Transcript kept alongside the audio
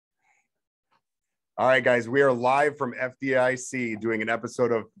All right, guys, we are live from FDIC doing an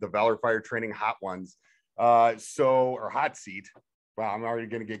episode of the Valor Fire Training Hot Ones. Or Hot Seat. Wow, I'm already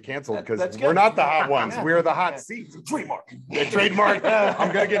going to get canceled because we're not the hot ones. We're the hot seats. Trademark. Trademark.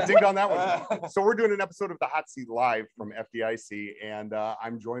 I'm going to get dinged on that one. So we're doing an episode of the Hot Seat live from FDIC, and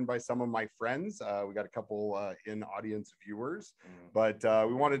I'm joined by some of my friends. We got a couple in-audience viewers, but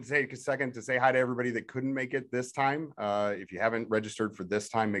we wanted to take a second to say hi to everybody that couldn't make it this time. If you haven't registered for this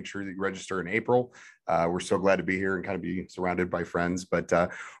time, make sure that you register in April. We're so glad to be here and kind of be surrounded by friends.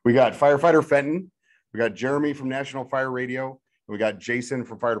 But we got Firefighter Fenton. We got Jeremy from National Fire Radio. We got Jason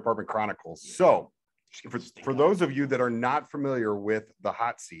from Fire Department Chronicles. So for those of you that are not familiar with the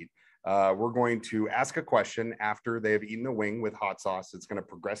hot seat, we're going to ask a question after they have eaten the wing with hot sauce. It's going to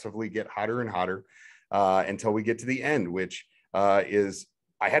progressively get hotter and hotter until we get to the end, which is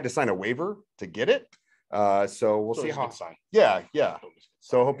I had to sign a waiver to get it. So we'll see how. Yeah.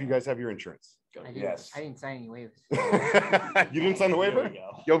 So I hope you guys have your insurance. I didn't sign any waivers. You didn't sign the waiver?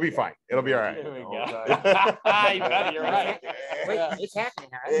 You'll be fine. It'll be all right. There we go. You're right. Wait, it's happening.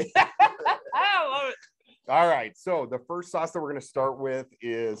 All right. I love it. All right. So the first sauce that we're going to start with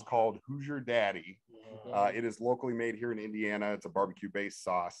is called Hoosier Daddy. It is locally made here in Indiana. It's a barbecue-based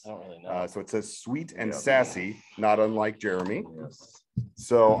sauce. I don't really know. So it says sweet and sassy, not unlike Jeremy. Yes.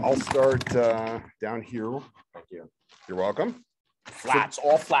 So I'll start down here. Thank you. You're welcome. Flats,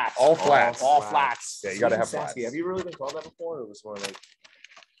 all flats. All flats. All flats. Yeah, you got to have flats. Have you really been called that before? Or it was more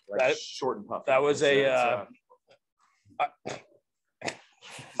like short and puffy. That was a.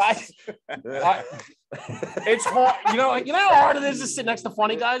 It's hard, you know how hard it is to sit next to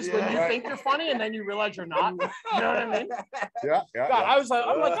funny guys when you think you're funny and then you realize you're not. You know what I mean? Yeah. God, I'm like,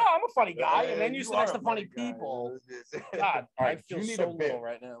 oh, I'm a funny guy, and then you sit next to funny people. God, all right, I feel you so need a bit. little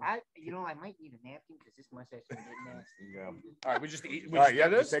right now. I might need a napkin because this mustache is getting nasty. Yeah. All right, we just eat. All right, yeah,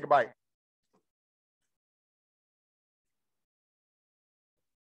 just take a bite.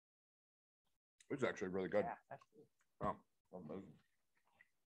 This is actually really good. Yeah, that's good. Oh.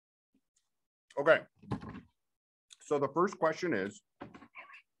 Okay. So the first question is,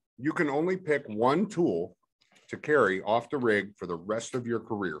 you can only pick one tool to carry off the rig for the rest of your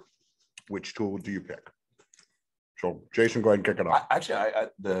career. Which tool do you pick? So Jason, go ahead and kick it off.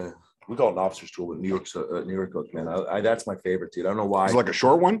 We call it an officer's tool, but New York Cook, man. That's my favorite, dude. I don't know why. It's like a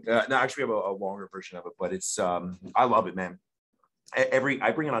short one? No, actually, we have a longer version of it, but it's I love it, man. I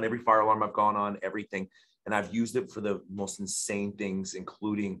bring it on every fire alarm I've gone on, everything, and I've used it for the most insane things,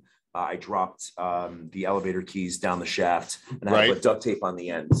 including I dropped the elevator keys down the shaft, and I had to put duct tape on the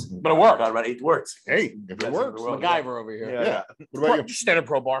ends. But it worked. It worked. Hey, if it works. MacGyver over here. Yeah. What about you? Just standard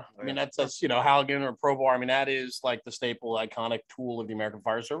pro bar. I mean, that's Halligan or pro bar. I mean, that is like the staple, iconic tool of the American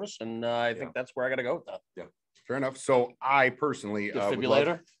Fire Service, and I think that's where I got to go with that. Yeah. Fair enough. So I personally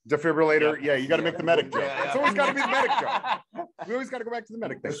defibrillator. Defibrillator. Yeah, you got to make the medic joke. It's always got to be the medic joke. We always got to go back to the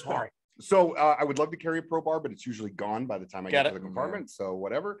medic thing. Sorry. So I would love to carry a pro bar, but it's usually gone by the time I get to the compartment. So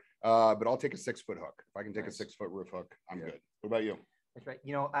whatever. But I'll take a 6-foot hook. If I can take a 6-foot roof hook, I'm good. What about you? That's right.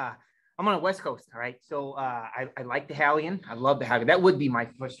 I'm on the West Coast. All right. So I like the Halligan. I love the Halligan. That would be my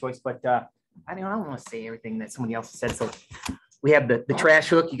first choice, but I don't want to say everything that somebody else said. So we have the trash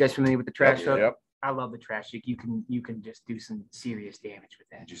hook. You guys familiar with the trash hook? Yep. I love the trash hook. You can just do some serious damage with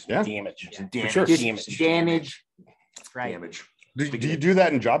that. Just damage. Yeah. Damage. Right. Damage. Do you do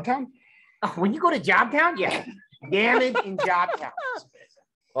that in Jobtown? Oh, when you go to Jobtown, yeah. Damage in Jobtown.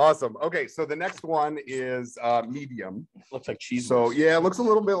 Awesome. Okay, so the next one is medium. Looks like cheese. So yeah, it looks a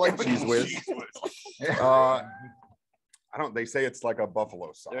little bit like cheese whiz. They say it's like a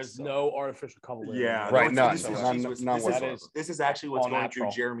buffalo sauce. There's no artificial color. Yeah, No, right. it's- None. This is actually what's all going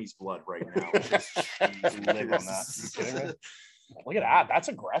natural. through Jeremy's blood right now. Live on that. You kidding me? Look at that. That's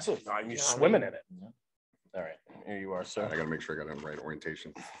aggressive. I mean, you're swimming in it. All right. Here you are, sir. I got to make sure I got it in the right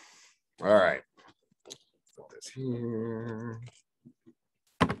orientation. All right. Put this here.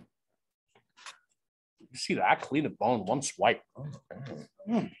 You see that? Clean the bone, one swipe.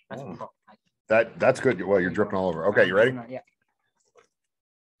 That's good. Well, you're dripping all over. Okay, you ready? Yeah.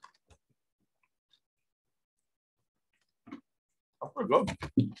 We're good.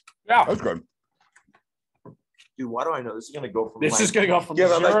 Yeah. That's good. Dude, why do I know this is going to go from This is going to go from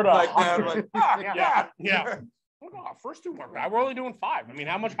 0 to 100. Yeah. Oh, first 2 weren't bad. We're only doing 5. I mean,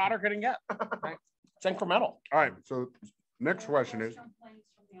 how much hotter can it get? It's incremental. All right. So next question is.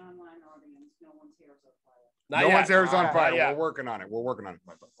 No one's hair is on fire. We're working on it.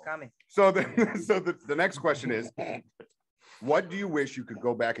 Coming. So the next question is, what do you wish you could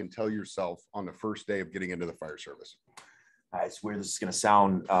go back and tell yourself on the first day of getting into the fire service? I swear this is going to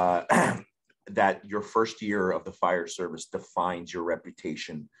sound that your first year of the fire service defines your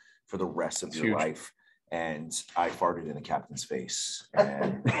reputation for the rest of your life. And I farted in a captain's face,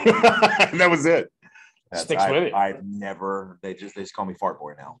 and that was it. Sticks with it. I've never. They just call me Fart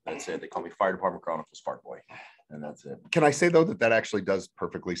Boy now. That's it. They call me Fire Department Chronicles Fart Boy, and that's it. Can I say though that actually does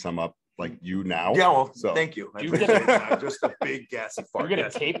perfectly sum up like you now? Yeah. Well, so thank you. You get just a big gassy fart. You get a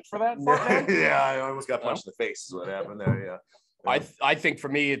tape for that? Fart, man? Yeah, I almost got punched in the face. Is what happened there. Yeah. I think for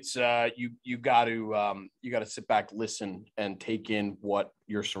me it's you got to sit back, listen, and take in what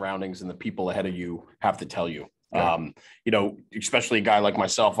your surroundings and the people ahead of you have to tell you. Yeah. Especially a guy like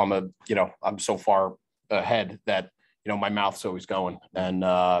myself, I'm so far ahead that my mouth's always going, and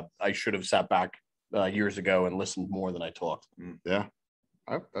I should have sat back years ago and listened more than I talked. Yeah,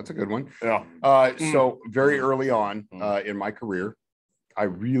 that's a good one. Yeah. So very early on in my career, I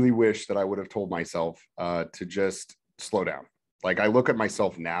really wish that I would have told myself to just slow down. Like I look at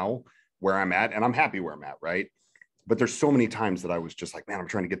myself now where I'm at, and I'm happy where I'm at, right? But there's so many times that I was just like, man, I'm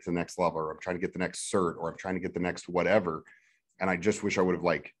trying to get to the next level, or I'm trying to get the next cert, or I'm trying to get the next whatever. And I just wish I would have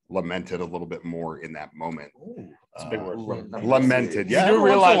like lamented a little bit more in that moment. That's a big word. Lamented. Yeah. You do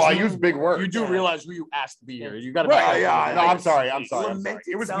realize I use big words. You do realize who you asked to be here. You got to. Right. Yeah. No, I'm sorry. Lamented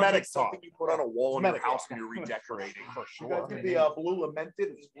It was sounds medic like something talk. you put on a wall in your house when you're redecorating. For You guys sure. get the blue lamented.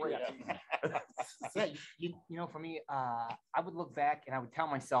 Yeah, for me, I would look back and I would tell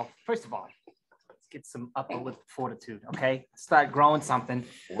myself, first of all, let's get some upper lip fortitude, okay? Start growing something.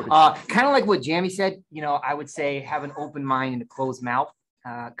 Kind of like what Jamie said, I would say have an open mind and a closed mouth,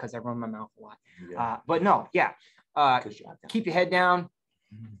 because I run my mouth a lot. But no, keep your head down,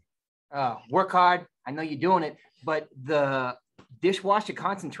 work hard. I know you're doing it, but the dishwasher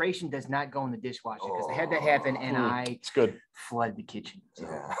concentration does not go in the dishwasher, because I had that happen and It's good. flooded the kitchen. So.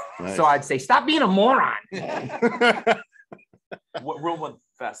 Yeah. Nice. So I'd say, stop being a moron. What one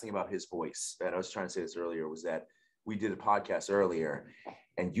fast thing about his voice, and I was trying to say this earlier, was that we did a podcast earlier,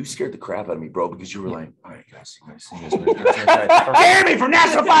 and you scared the crap out of me, bro, because you were like, all right, guys, you guys see this? Jeremy from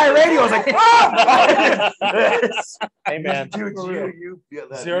National Fire Radio. I was like, oh! Hey man, Dude, you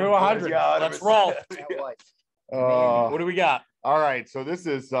 0 to 100. Let's roll. What do we got? All right. So this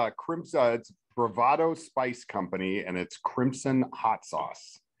is Crimson. It's Bravado Spice Company, and it's Crimson Hot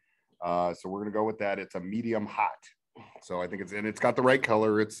Sauce. So we're gonna go with that. It's a medium hot. So I think it's got the right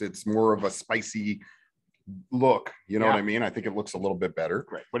color. It's more of a spicy look. You know what I mean? I think it looks a little bit better.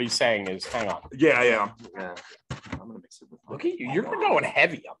 Great. What he's saying is, hang on. Yeah. I'm gonna mix it with. Look at you. You're going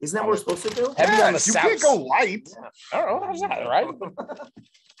heavy. Isn't that what we're supposed to do? Heavy on the You south. can't go light. I don't know. How's that, right? All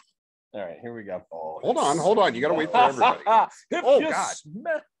right, here we go. Hold on. You gotta wait for everybody. God. Hold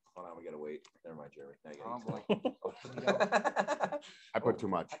on, we gotta wait. Never mind, Jerry. I put too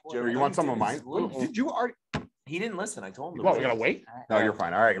much. Jerry, you want some of mine? Did you already? He didn't listen. I told him. What, we gotta wait? No, you're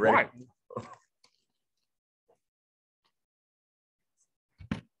fine. All right, ready? Why?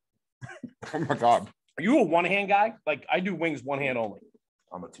 Oh my God. Are you a one-hand guy? Like I do wings one hand only.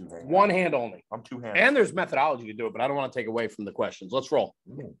 I'm a two-hand. One hand only. I'm two-handed. And there's methodology to do it, but I don't want to take away from the questions. Let's roll.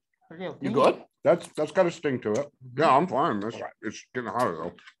 You good? That's got a sting to it. Yeah, I'm fine. It's getting hotter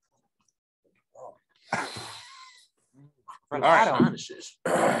though. All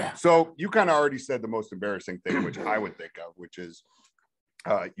right. So you kind of already said the most embarrassing thing, which I would think of, which is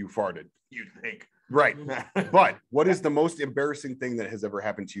you farted. You think. Right. But what is the most embarrassing thing that has ever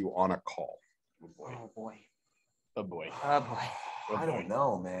happened to you on a call? Oh boy. Oh boy. I don't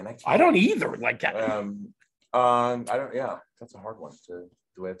know, man. I don't either. Like that. I don't. Yeah, that's a hard one.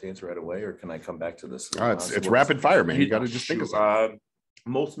 Do I have to answer right away, or can I come back to this? It's rapid fire, man. You got to just think of something.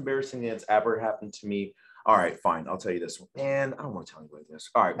 Most embarrassing thing that's ever happened to me. All right, fine. I'll tell you this one. And I don't want to tell anybody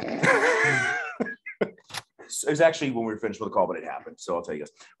this. All right. So it was actually when we were finished with the call, but it happened. So I'll tell you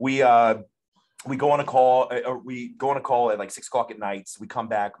guys. We go on a call. We go on a call at like 6 o'clock at night. We come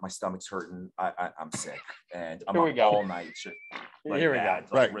back. My stomach's hurting. I'm sick, and I'm up all night. Here we go.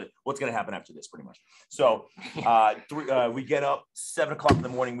 Like, really, what's gonna happen after this? Pretty much. So we get up 7 o'clock in the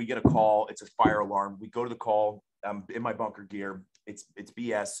morning. We get a call. It's a fire alarm. We go to the call. I'm in my bunker gear. It's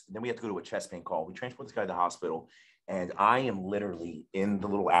BS. And then we have to go to a chest pain call. We transport this guy to the hospital. And I am literally in the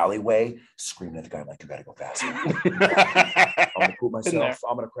little alleyway screaming at the guy. I'm like, you gotta go faster. I'm gonna poop myself.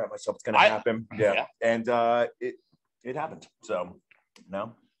 I'm gonna crap myself. It's gonna happen. Yeah. And it happened. So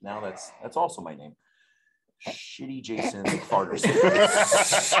now that's also my name. Shitty Jason Farters.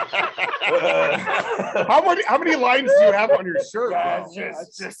 How many lines do you have on your shirt?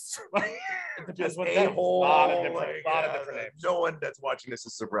 Just a lot of different names. No one that's watching this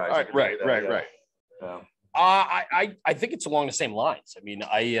is surprised. Right. I think it's along the same lines. I mean,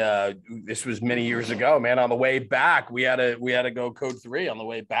 this was many years ago, man. On the way back, we had to go code 3 on the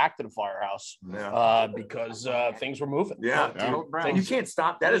way back to the firehouse because things were moving. Yeah, and you can't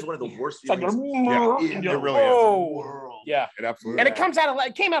stop. That is one of the worst feelings. It really is. Yeah, it absolutely. And it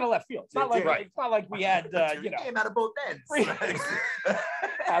came out of left field. It's not like we had it came out of both ends.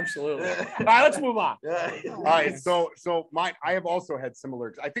 Absolutely. All right, let's move on. All right, so I have also had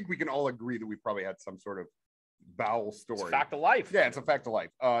similar. I think we can all agree that we probably had some sort of bowel story. It's a fact of life. Yeah, it's a fact of life.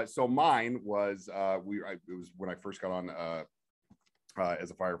 So mine was it was when I first got on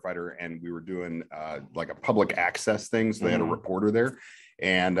as a firefighter, and we were doing like a public access thing. So they had a reporter there,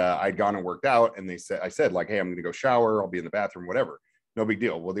 and I'd gone and worked out, and I said like, hey, I'm gonna go shower, I'll be in the bathroom, whatever. No big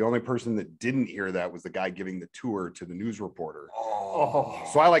deal. Well, the only person that didn't hear that was the guy giving the tour to the news reporter.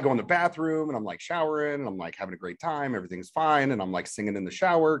 So I like go in the bathroom and I'm like showering and I'm like having a great time. Everything's fine. And I'm like singing in the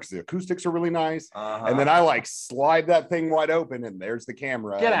shower because the acoustics are really nice. And then I like slide that thing wide open and there's the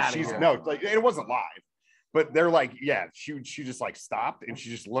camera. Get out of here. No, like it wasn't live, but they're like, yeah, she just like stopped and she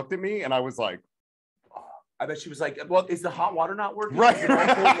just looked at me and I was like, I bet she was like, well, is the hot water not working? Right.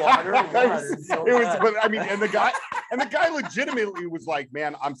 Water? But I mean, and the guy legitimately was like,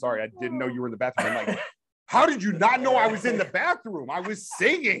 man, I'm sorry. I didn't know you were in the bathroom. I'm like, how did you not know I was in the bathroom? I was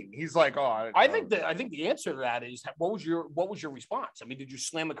singing. He's like, oh, I think the answer to that is what was your response? I mean, did you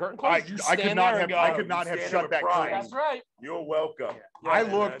slam the curtain closed? I could not have shut that curtain. That's right. You're welcome. I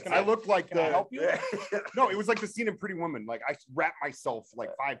looked like can I help you? No, it was like the scene in Pretty Woman. Like I wrapped myself like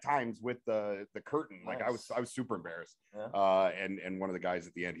 5 times with the curtain. Like I was super embarrassed. And one of the guys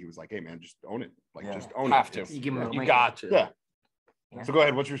at the end, he was like, hey man, just own it. Like just own it. You got to. Yeah. So go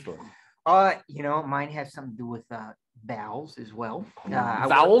ahead. What's your story? Mine has something to do with bowels as well.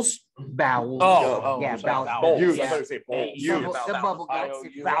 Vowels? Bowels. Yeah, bowels. You. Yeah. I thought you say bowls. The bubble guts.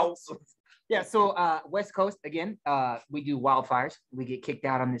 Bowels. Yeah, so West Coast again, we do wildfires. We get kicked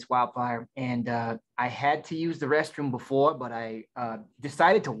out on this wildfire, and I had to use the restroom before, but I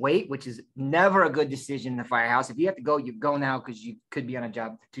decided to wait, which is never a good decision in the firehouse. If you have to go, you go now because you could be on a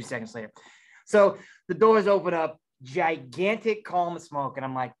job 2 seconds later. So the doors open up, gigantic column of smoke, and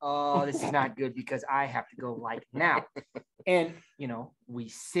I'm like, oh, this is not good because I have to go like now. And we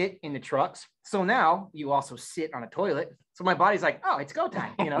sit in the trucks, so now you also sit on a toilet. So my body's like, oh, it's go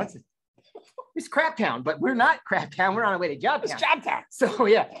time. It's crap town, but we're not crap town. We're on our way to job town. It's job town. So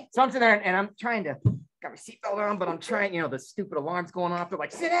yeah, so I'm sitting there and I'm trying to got my seatbelt on, but I'm trying. The stupid alarm's going off. They're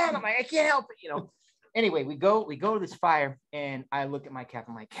like, sit down. I'm like, I can't help it. Anyway, we go to this fire, and I look at my cap.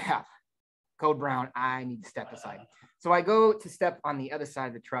 I'm like, Cap, code brown. I need to step aside. So I go to step on the other side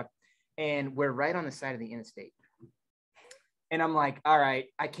of the truck, and we're right on the side of the interstate. And I'm like, all right,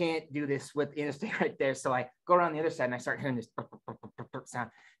 I can't do this with the interstate right there. So I go around the other side and I start hearing this sound.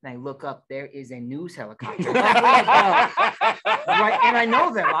 And I look up, there is a news helicopter. Right, and I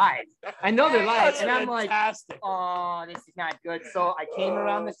know they're live. And I'm like, oh, this is not good. So I came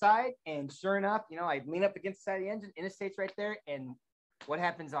around the side, and sure enough, I lean up against the side of the engine, interstate's right there. And what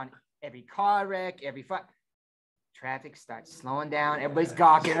happens on every car wreck, every fire? Traffic starts slowing down. Everybody's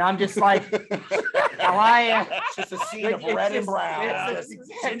gawking, and I'm just like, how are you? It's just a scene of red and brown.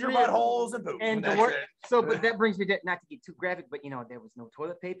 Gingerbread holes and poop. And but that brings me to, not to get too graphic, but there was no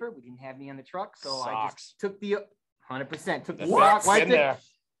toilet paper. We didn't have any on the truck, so I just took the 100%. Took the sock, wiped it,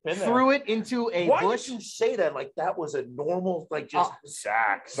 threw it into a bush. Why did you say that? Like that was a normal, like just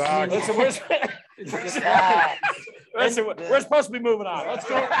sacks. Listen, we're supposed to be moving on. Let's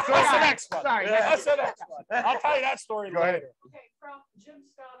go. What's the next one? Sorry. What's the next one? I'll tell you that story later. Okay, from Jim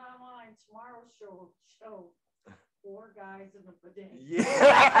Scott Online, tomorrow's show 4 guys in the bidet.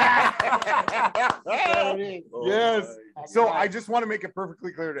 Yes. So I just want to make it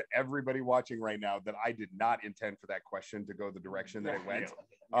perfectly clear to everybody watching right now that I did not intend for that question to go the direction that it went.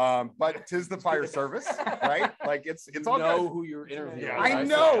 But 'tis the fire service, right? Like it's all good. Know who you're interviewing. I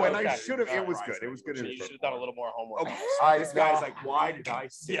know, and I should have. It was good. It was good. You should have done a little more homework. This guy's like, why did I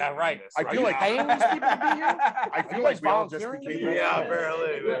say? Yeah, right. I feel like paying these people to be here. I feel like we all just became.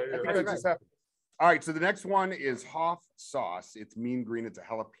 Apparently. I think it just happened. All right, so the next one is Hoff sauce. It's mean green. It's a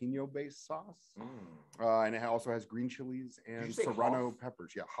jalapeno-based sauce, and it also has green chilies and serrano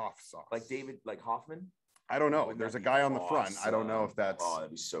peppers. Yeah, Hoff sauce. Like David, like Hoffman? I don't know. There's a guy on the front. I don't know if that's. Oh,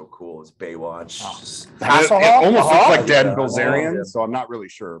 that'd be so cool. It's Baywatch. It almost looks like Dan Bilzerian, so I'm not really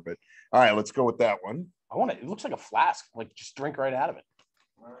sure. But all right, let's go with that one. It looks like a flask. Like just drink right out of it.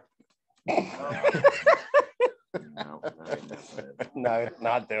 No,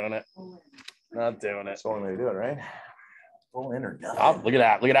 not doing it. Not doing it. That's the only way to do it, right? Full in or nothing. Oh, look at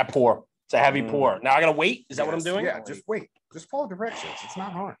that. Look at that pour. It's a heavy pour. Now I gotta wait. Is that what I'm doing? Yeah, just wait. Just follow directions. It's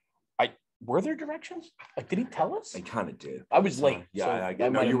not hard. Were there directions? Like, did he tell us? I kind of did. I was late. Yeah, so I know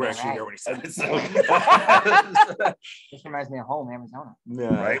might you have were missed actually it. here when he said it. So. This reminds me of home, Arizona.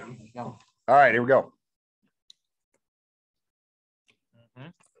 Yeah. Right. There you go. All right, here we go.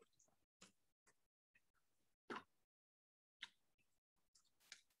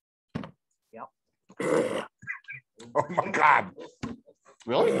 Oh my God.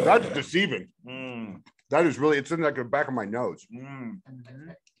 Really? That's deceiving. Mm, That is really, it's in like the back of my nose.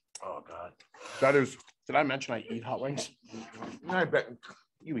 Oh God. That is, Did I mention I eat hot wings? I bet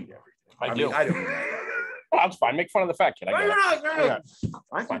you eat everything. I do. I don't. Well, that's fine. Make fun of the fat kid. I get it. yeah.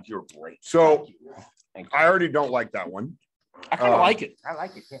 I think you're great. So Thank you. I already don't like that one. I kind of like it. I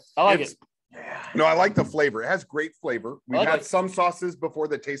like it. Yeah. I like It's- it. No, I like the flavor. It has great flavor. We've like had it. some sauces before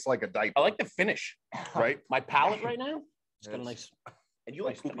that taste like a diaper, I like the finish. right? My palate right now. It's got a nice. And you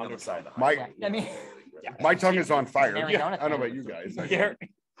like Nice pooping on the under- side of the My- highway. I mean, My tongue is on fire. Arizona I don't know thing. about you guys. Yeah.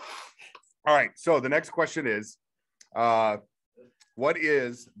 All right. So the next question is, what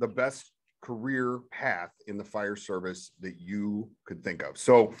is the best career path in the fire service that you could think of?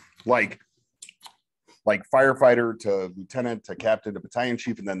 So like firefighter to lieutenant to captain to battalion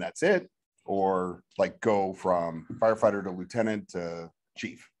chief, and then that's it, or like go from firefighter to lieutenant to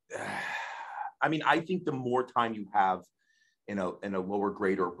chief. I mean, I think the more time you have in a lower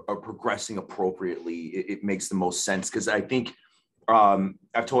grade or progressing appropriately, it makes the most sense. Because I think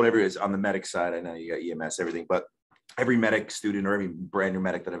I've told everyone on the medic side, I know you got EMS, everything, but every medic student or every brand new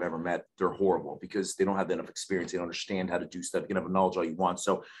medic that I've ever met, they're horrible because they don't have enough experience. They don't understand how to do stuff. You can have knowledge all you want.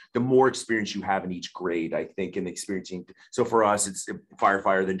 So the more experience you have in each grade, I think, and experiencing. So for us, it's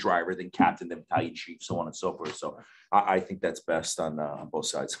firefighter, then driver, then captain, then battalion chief, so on and so forth. So I think that's best on both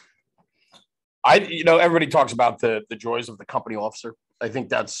sides. Everybody talks about the joys of the company officer. I think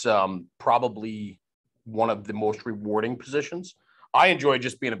that's probably one of the most rewarding positions. I enjoy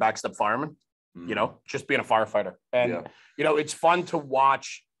just being a backstep fireman. Just being a firefighter. And, it's fun to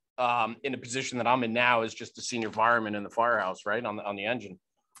watch in the position that I'm in now as just a senior fireman in the firehouse, right, on the engine.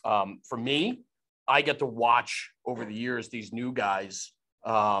 For me, I get to watch over the years these new guys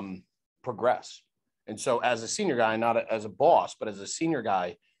progress. And so as a senior guy, not as a boss, but as a senior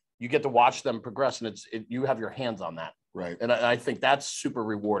guy, you get to watch them progress, and you have your hands on that. Right. And I think that's super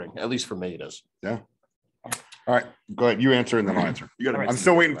rewarding. At least for me, it is. Yeah. All right. Go ahead. You answer and then I'll answer. You gotta I'm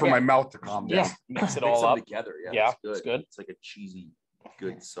still waiting for my mouth to calm down. Yeah. Mix it Mix all them up. together. Yeah, it's it's good. It's like a cheesy,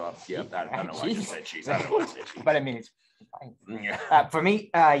 good soft. Yeah, I don't know why you said cheese. I don't know why I said cheese. but I mean, it's fine. For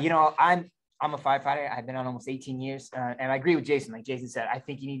me, I'm a firefighter. I've been on almost 18 years, and I agree with Jason. Like Jason said, I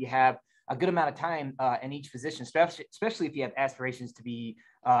think you need to have a good amount of time in each position, especially if you have aspirations to be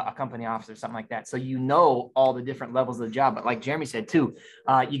a company officer or something like that. So all the different levels of the job. But like Jeremy said too,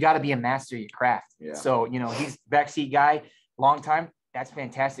 you got to be a master of your craft. Yeah. So he's backseat guy, long time. That's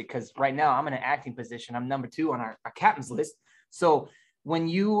fantastic because right now I'm in an acting position. I'm number 2 on our captain's list. So when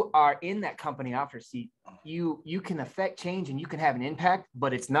you are in that company officer seat, you can affect change and you can have an impact,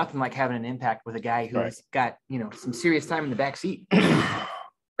 but it's nothing like having an impact with a guy who's got some serious time in the back seat.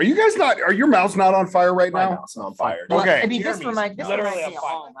 Are your mouths not on fire right My now? mouth's on fire. Well, Okay. I mean, this Jeremy's reminds literally me a of fire.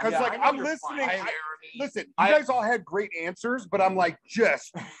 home. Because I like know I'm you're listening. fine. Listen, you guys all had great answers, but I'm like,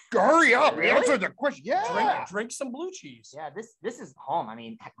 just hurry up. Really? Answer the question. Yeah. Drink some blue cheese. Yeah, this is home. I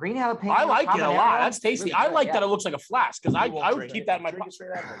mean, green jalapeno. I like it a lot. habanero, That's tasty. really I good, like yeah. that it looks like a flask because I would keep that in my Drink pocket. it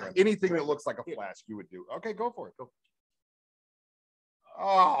straight out of it. Anything that looks like a flask, you would do. Okay, go for it. Go.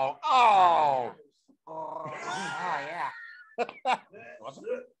 Oh. Oh yeah.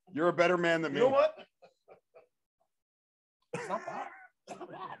 You're a better man than me. You know what? It's not bad. It's not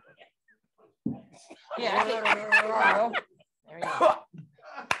bad. Yeah. There we go.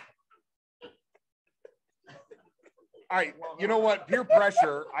 All right. You know what? Peer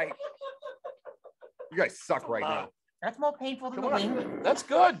pressure. You guys suck right now. That's more painful than the wing. That's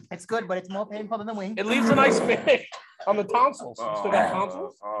good. It's good, but it's more painful than the wing. It leaves a nice finish on the tonsils. You still got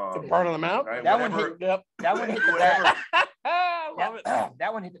tonsils? The part of the mouth? Right, That one whatever. hit. Yep. That one hit the back. I love it.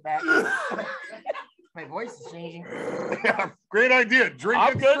 That one hit the back. My voice is changing. Yeah, great idea. Drink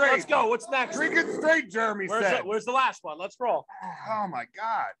I'm it good. straight. Let's go. What's next? Drink it straight, Jeremy said. Where's the last one? Let's roll. Oh my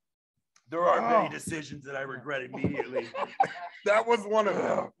God. There are Oh. many decisions that I regret immediately. That was one of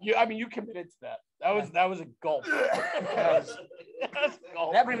them. You committed to that. That was a gulp. That was a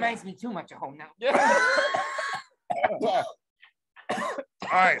gulp. That reminds me too much of home now. Yeah. All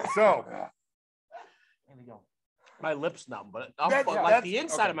right, so Here we go. My lips numb, but That's- the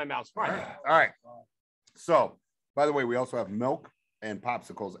inside of my mouth's fine. all right. So, by the way, we also have milk and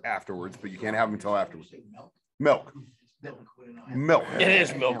popsicles afterwards, but you can't have them until afterwards. Milk. Milk. It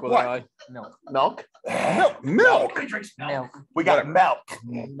is milk with What? an eye. Milk. Milk? Milk. Milk. We got milk.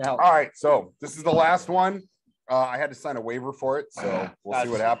 Milk. All right, so this is the last one. I had to sign a waiver for it, so we'll see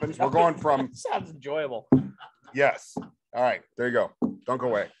what happens. We're going from Sounds enjoyable. yes. All right, there you go. Don't go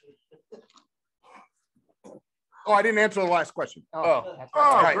away. Oh, I didn't answer the last question. Oh. That's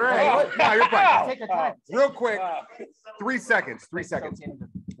All right. right. No, you're fine. Take your time. Real quick, 3 seconds. 3 seconds.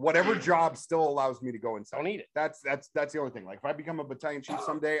 Whatever job still allows me to go inside. Don't eat it. That's the only thing. Like if I become a battalion chief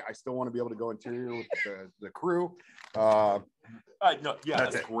someday, I still want to be able to go interior with the crew. No, yeah,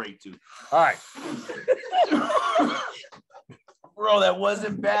 That's that's it. great too. All right. Bro, that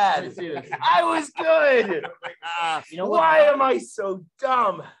wasn't bad. I was good. You know what? Why am I so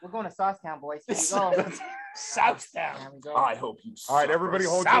dumb? We're going to Saucetown, boys. Here we go. Southtown. There we go. I hope you. All right, everybody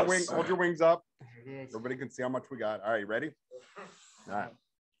hold your Souse. hold your wings up. There it is. Everybody can see how much we got. All right, you ready? All right.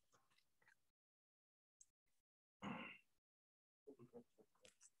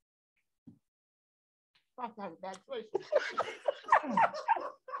 Saucetown's a bad choice.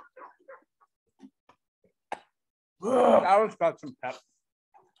 That one's got some pep.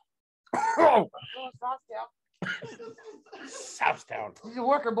 Oh, Southtown. He's a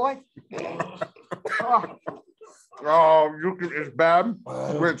worker, boy. Oh, oh, it's bad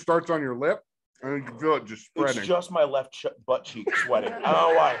when it starts on your lip and you can feel it just It's spreading. just my left butt cheek sweating. I don't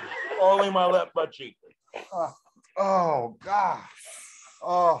know why. Only my left butt cheek. Oh God.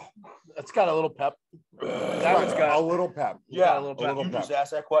 Oh, It's got a little pep. That one's got a little pep. Yeah, a little bit. you just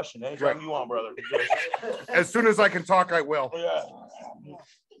ask that question anytime Right. you want, brother. As soon as I can talk, I will. Yeah.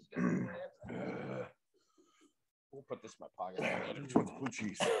 We'll put this in my pocket. Which one's blue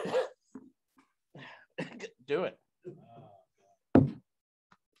cheese? Do it.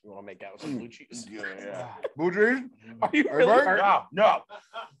 You want to make out with some blue cheese? Yeah. Blue cheese? Are you Everybody? really? No.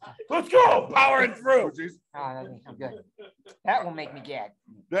 Let's go. Powering through. Blue cheese? that doesn't sound good. That will make me gag.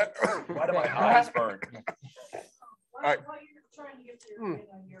 That- Why do my eyes burn? right. While you're trying to get your,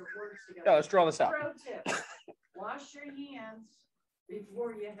 your words Yeah, together. let's draw this out. Pro tip, wash your hands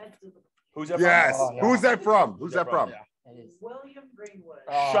before you head to the Who's that? Yes. Oh, yeah. Who's that from? Who's that from? That is. William Greenwood.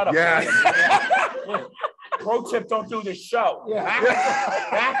 Shut up. Yes. Pro tip: don't do this show.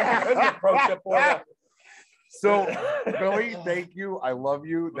 Yeah. Pro tip order. So, Billy, thank you. I love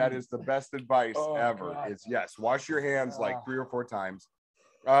you. That is the best advice Oh, ever. God. Is yes, wash your hands like 3 or 4 times.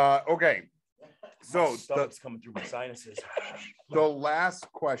 Okay. So Stomach's coming through my sinuses. the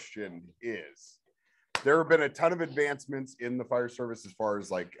last question is: there have been a ton of advancements in the fire service as far as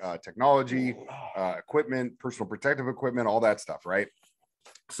like technology, equipment, personal protective equipment, all that stuff, right?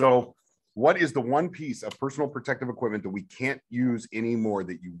 So, what is the one piece of personal protective equipment that we can't use anymore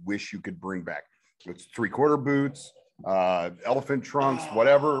that you wish you could bring back? It's 3/4 boots, elephant trunks,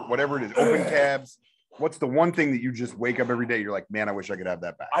 whatever it is, open cabs. What's the one thing that you just wake up every day? You're like, man, I wish I could have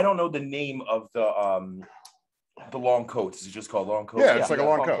that back. I don't know the name of the long coats. Is it just called long coats? Yeah, it's like a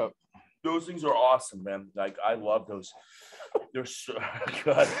long coat. Those things are awesome, man. Like I love those. They're so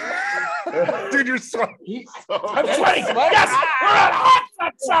good. Dude, you're so. I'm sweating. Yes, we're on hot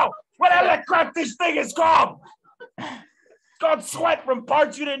shot show. Whatever the crap this thing is called. It's called sweat from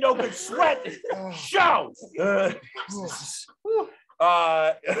parts you didn't know could sweat. Show. Yeah,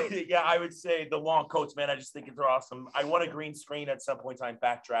 I would say the long coats, man. I just think they're awesome. I want a green screen at some point in time,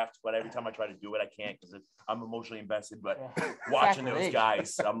 backdraft, but every time I try to do it, I can't because I'm emotionally invested. But watching those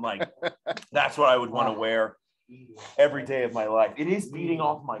guys, I'm like, that's what I would want to wear every day of my life. It is beating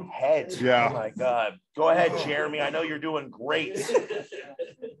off my head. Yeah. Oh my God. Go ahead, Jeremy. I know you're doing great.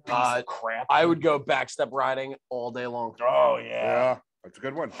 Crap. I would go backstep riding all day long. Oh yeah. Yeah, that's a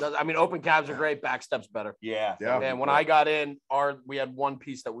good one. I mean, open cabs are great. Backstep's better. Yeah. Yeah. And when I got in, we had one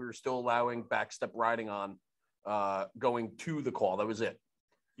piece that we were still allowing backstep riding on, going to the call. That was it.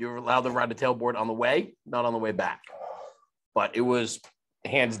 You were allowed to ride the tailboard on the way, not on the way back. But it was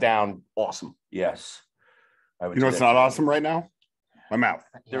hands down awesome. Yes. I would You know do what's that. not awesome right now? My mouth.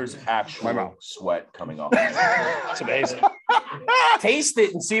 There's My actual mouth. sweat coming off. It's amazing. Taste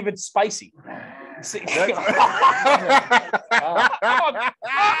it and see if it's spicy. See-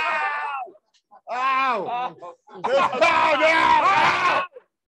 Ow!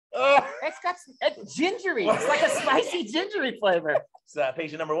 It's got it's gingery. It's like a spicy gingery flavor. It's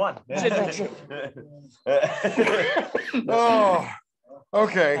patient number 1. Oh,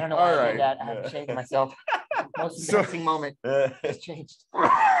 okay. I don't know All why I right. did that. I had to shake myself. Most So- embarrassing moment has changed.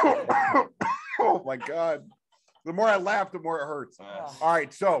 Oh my God. The more I laugh, the more it hurts. All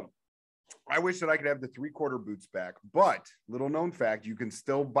right. So I wish that I could have the 3/4 boots back, but little known fact, you can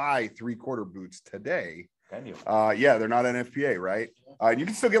still buy 3/4 boots today. Can you? Yeah, they're not NFPA, right? You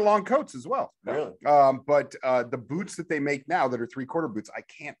can still get long coats as well. Really? But the boots that they make now that are 3/4 boots, I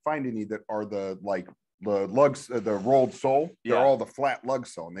can't find any that are the lugs, the rolled sole. They're all the flat lug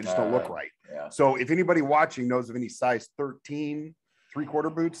sole, and they just don't look right. Yeah. So if anybody watching knows of any size 13 3/4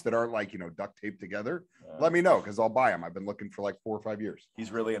 boots that aren't like, duct taped together, let me know, because I'll buy them. I've been looking for like 4 or 5 years.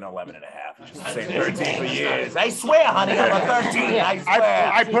 He's really an 11 and a half. He's just saying 13 for years. I swear, honey, I'm a 13. I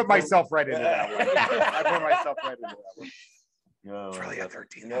swear. I put myself right into that one. I put myself right into that one. It's really a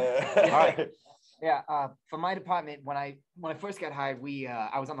 13. All right. Yeah. For my department, when I first got hired,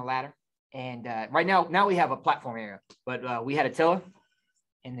 I was on the ladder, and right now we have a platform area, but we had a tiller.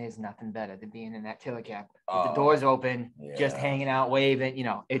 And there's nothing better than being in that tiller cab. With the doors open, just hanging out, waving.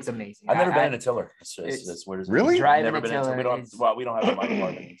 It's amazing. I've never been in a tiller. It's weird. Really? Driving Never a been in a tiller. tiller. We don't have a my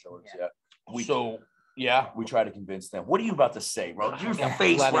department in tillers yet. We try to convince them. What are you about to say, bro? Your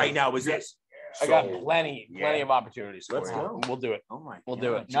face right now is this. I got plenty of opportunities. Let's go. We'll do it. Oh my God. We'll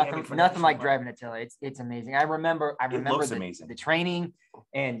do it. Nothing like driving a tiller. It's amazing. I remember amazing. the training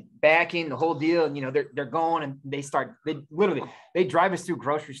and backing, the whole deal. And they're going and they drive us through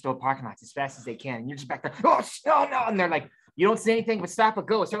grocery store parking lots as fast as they can. And you're just back there, oh no. And they're like, you don't say anything but stop or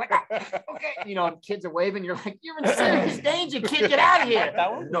go. So you're like, okay. And kids are waving. You're like, you're in serious danger, kid. Get out of here.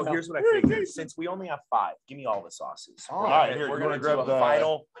 No, here's what I figured. Since we only have 5, give me all the sauces. Oh, all right, here, we're you going to wanna grab grab the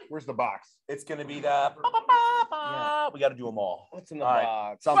final. Where's the box? It's going to be the. We got to do them all. What's in the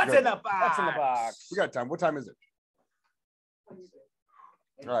box? What's in the box? What's in the box? We got time. What time is it?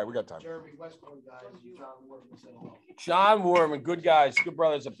 All right, we got time. John Warman, good guys, good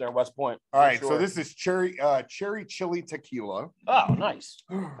brothers up there, West Point. All right, so this is cherry chili tequila. Oh, nice.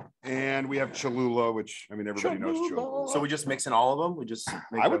 And we have Cholula, which everybody knows Cholula. So we just mixing all of them? We just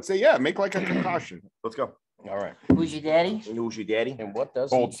I would say, make like a concoction. Let's go. All right. Who's your daddy? Who's your daddy? And what does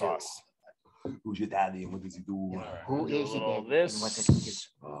Cold he do? sauce. Who's your daddy and what does he do? Who is A your little daddy? of And what this. does he do?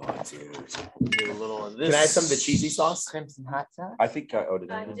 Oh, dude. Do a little of this. Can I have some of the cheesy sauce? Crimson hot sauce? I think I owed it.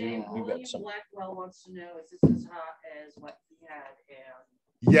 Dave, You got William some. Blackwell wants to know, is this as hot as what he had?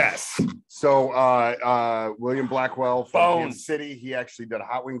 And Yes. So William Blackwell from Kansas Bones. City, he actually did a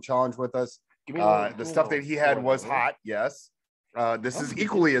hot wing challenge with us. Give me a little- The stuff that he had was hot. Yes. This is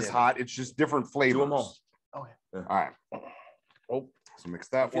equally as hot. It's just different flavors. Do them all. All right. Oh, So mix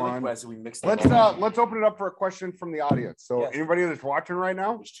I that feel like one. as we mix them Let's all, let's open it up for a question from the audience. So Yes. anybody that's watching right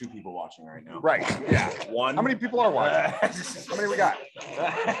now, there's 2 people watching right now. right? Yeah. One. How many people are watching? How many we got?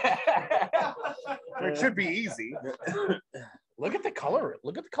 It should be easy. look at the color.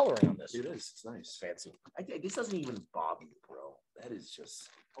 Look at the coloring on this. It is. It's nice. Fancy. This doesn't even bother me, bro. That is just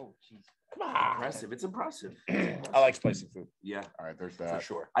Come on. impressive. It's impressive. I like spicy food Yeah, All right, there's for that.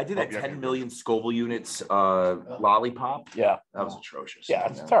 sure. I did a Oh, yeah. 10 million Scoville units lollipop. Yeah, That was atrocious. Yeah,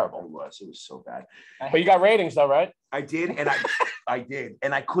 it's Man. terrible. It was so bad. but you got ratings though, right? I did, and I did,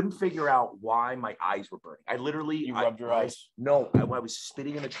 and I couldn't figure out why my eyes were burning. I literally You rubbed your eyes. No, I was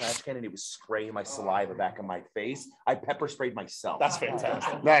spitting in the trash can, and it was spraying my saliva back on my face. I pepper sprayed myself. That's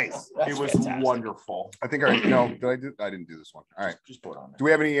fantastic. Nice. That's it was fantastic. wonderful. I think I I didn't do this one. All right. Just put it on there. Do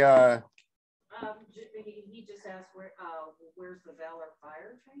we have any he just asked where's the Valor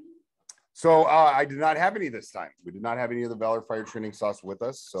Fire training? so I did not have any this time. We did not have any of the Valor Fire training sauce with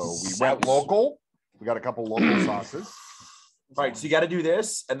us. So we went local. We got a couple local sauces. All right, so you got to do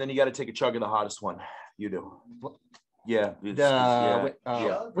this, and then you got to take a chug of the hottest one. You do. Yeah.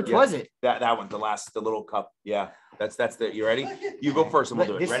 Which was it? That one, the little cup. Yeah, that's the. You ready? You go first, and we'll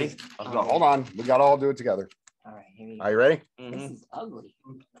do it. This Ready? is- No, hold on. We got to all do it together. All right, here we go. Are you ready? This is ugly.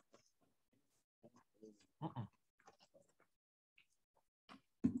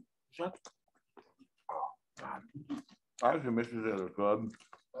 I actually miss it as good.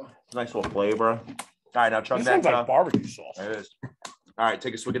 Nice little flavor. All right, now chug This that. sounds like barbecue sauce. It is. All right,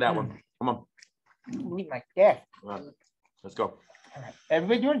 take a swig of that one. Come on. Need my death. Let's go.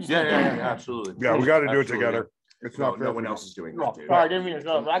 Everybody doing it? Yeah, absolutely. Yeah, we got to do it Absolutely. together. It's No, not fair no for one you. else is doing No, that, dude. sorry, didn't mean to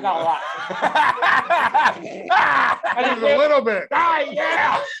go, but I got a lot. Just a little bit. Ah,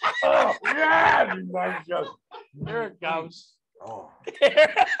 yeah. Oh, yeah. There it comes. Oh.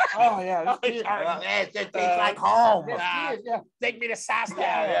 Oh, yeah. This is- It tastes like home. this is, yeah. Take me to Sasstown.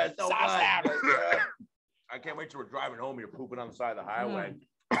 Yeah, it's so Sasstown. good. I can't wait till we're driving home. You're pooping on the side of the highway.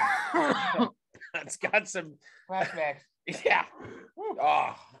 It's got some, Flashbacks. yeah.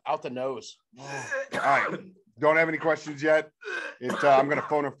 Oh, out the nose. All right. Don't have any questions yet. I'm going to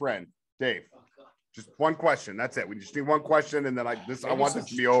phone a friend. Dave, just one question. That's it. We just need one question, and then I want this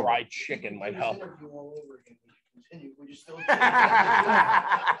to be over. Fried chicken might help.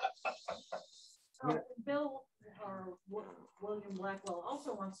 Bill or William Blackwell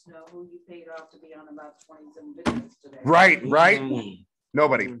also wants to know who you paid off to be on about 27 videos today. Right. Mm.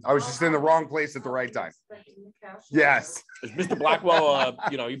 Nobody. I was just in the wrong place at the right time. Yes. Is Mr. Blackwell,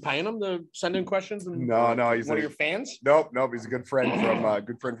 you paying him to send in questions? And, No, he's one of your fans. Nope. He's a good friend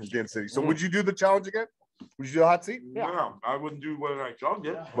from Kansas City. So would you do the challenge again? Would you do a hot seat? Yeah, I wouldn't do what I jogged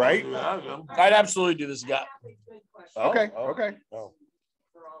it. Right? I'd absolutely do this guy. Okay. Oh. Okay. Oh.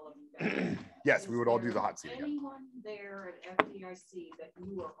 For all of you guys. Yes, we would all do the hot seat again. Anyone there at FDIC that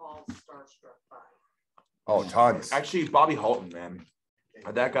you are all starstruck by? Oh, tons. Actually, Bobby Halton, man.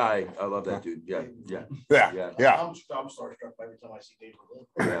 That guy, I love that dude. Yeah. I'm starstruck every time I see David.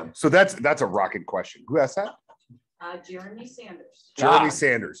 Yeah. So that's a rocking question. Who asked that? Jeremy Sanders. Jeremy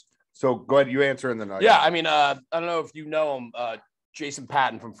Sanders. So go ahead, you answer, and then Yeah, I mean, I don't know if you know him, Jason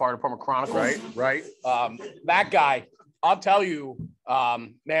Patton from Fire Department Chronicles. Right. That guy, I'll tell you,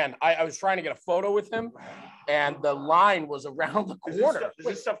 man, I was trying to get a photo with him, and the line was around the corner. Does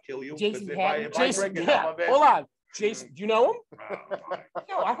this stuff kill you? Jason If Patton? Jason, yeah, hold on. Jason, do you know him?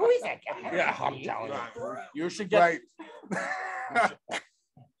 No, who is that guy? Yeah, I'm telling you. You should get. Right.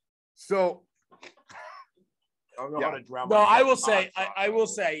 So. No, I will say,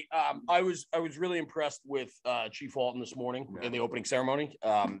 I was really impressed with Chief Halton this morning in the opening ceremony.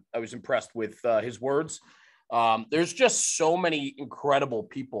 I was impressed with his words. There's just so many incredible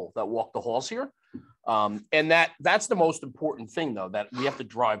people that walk the halls here. And that's the most important thing, though, that we have to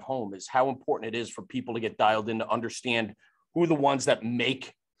drive home is how important it is for people to get dialed in to understand who are the ones that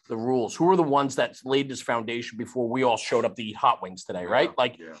make the rules, who are the ones that laid this foundation before we all showed up to eat hot wings today, right?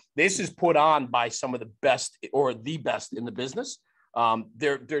 This is put on by some of the best or the best in the business.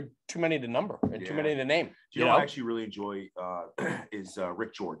 They're too many to number and too many to name. You know, I actually really enjoy is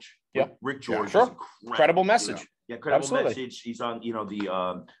Rick George. Yep. Rick George. Sure. Is incredible message. Yeah, credible Absolutely. message. He's on,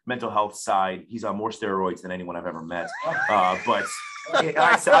 the mental health side. He's on more steroids than anyone I've ever met. But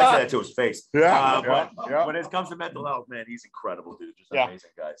I said that to his face. But when it comes to mental health, man, he's incredible, dude. Just an amazing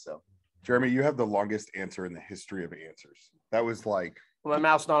guy. So, Jeremy, you have the longest answer in the history of answers. That was like. Well, my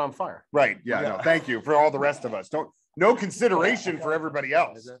mouth's not on fire. Right. Yeah. No. Thank you for all the rest of us. No consideration for everybody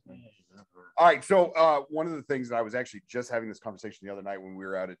else. All right. So one of the things that I was actually just having this conversation the other night when we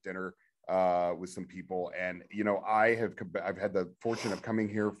were out at dinner with some people, and I've had the fortune of coming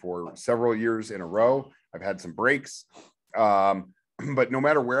here for several years in a row. I've had some breaks, but no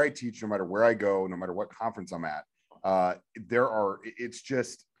matter where I teach, no matter where I go, no matter what conference I'm at,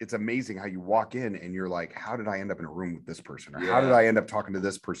 it's amazing how you walk in and you're like, how did I end up in a room with this person, or how did I end up talking to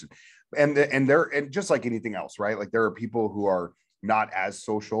this person? And just like anything else, right? Like there are people who are not as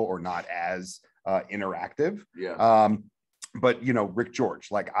social or not as interactive. But Rick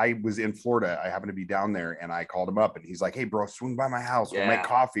George, like I was in Florida, I happened to be down there, and I called him up, and he's like, hey bro, swing by my house, we'll make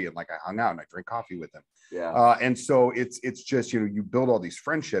coffee. And like I hung out and I drank coffee with him. And so it's just, you build all these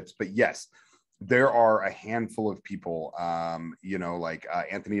friendships. But yes, there are a handful of people, like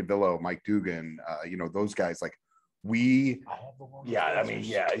Anthony Avillo, Mike Dugan, those guys, like right.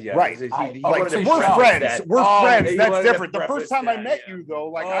 Like so we're friends. We're friends. That's different. The first time I met you, though,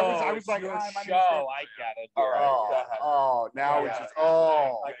 like I was like, I got it. All right. Now it's just I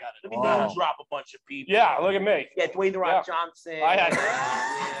got it. Let me name drop a bunch of people. Yeah, look at me. Yeah, Dwayne The Rock Johnson. I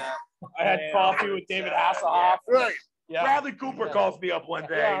had coffee with David Hasselhoff. Right. Yeah. Bradley Cooper calls me up one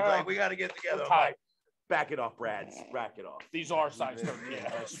day. He's like, we got to get together. Hi. Back it off, Brad. Back it off. These are size 13,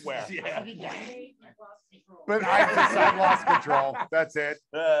 I swear. But I've lost control. That's it.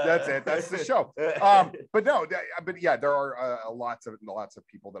 That's the show. But no, but yeah, there are lots of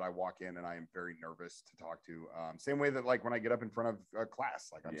people that I walk in and I am very nervous to talk to. Same way that like when I get up in front of a class,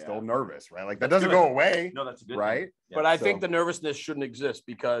 like I'm still nervous, right? Like that doesn't go away. No, that's a good right. Yeah, but I think the nervousness shouldn't exist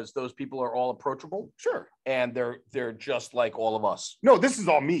because those people are all approachable. Sure. And they're just like all of us. No, this is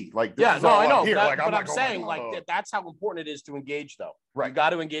all me. Like this is all I know. here. I'm saying that's how important it is to engage, though. Right. You got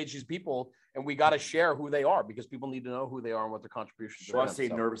to engage these people, and we got to share who they are because people need to know who they are and what their contributions are. I say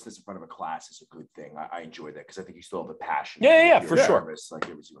nervousness in front of a class is a good thing. I enjoy that because I think you still have the passion. Yeah, for sure. Nervous, like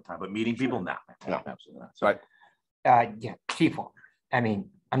every single time, but meeting people, no, absolutely not. So, yeah, Chief. I mean,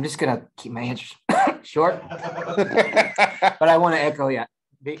 I'm just gonna keep my answers short, but I want to echo. Yeah,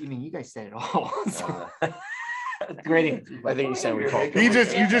 I mean, you guys said it all. So. Great. I think he's saying we talked. You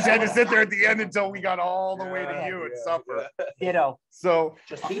just had to sit there at the end until we got all the way to you and suffer. So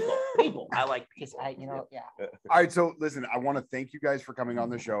just people. I like because All right. So listen, I want to thank you guys for coming on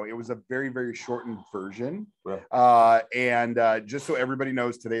the show. It was a very, very shortened version. And just so everybody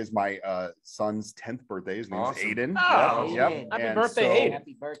knows, today is my son's 10th birthday. His name is Aiden. Oh, yep. Happy birthday, Aiden.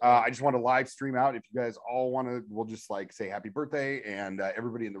 Happy birthday. I just want to live stream out. If you guys all want to, we'll just like say happy birthday, and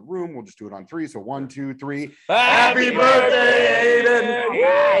everybody in the room, we'll just do it on 3. So 1, 2, 3. Happy birthday, Aiden!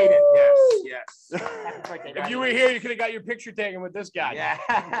 Yes. Happy birthday. If you were here, you could have got your picture taken with this guy.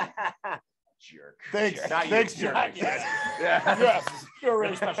 Yeah. Jerk. Thanks. Not you. Thanks, Jerk. Yeah. You're a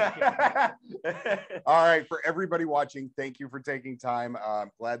really special kid. All right, for everybody watching, thank you for taking time.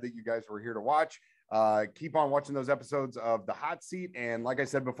 I'm glad that you guys were here to watch. Keep on watching those episodes of The Hot Seat. And like I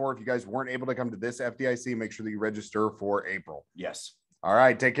said before, if you guys weren't able to come to this FDIC, make sure that you register for April. Yes. All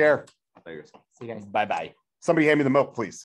right, take care. Thanks. See you guys. Bye-bye. Somebody hand me the milk, please.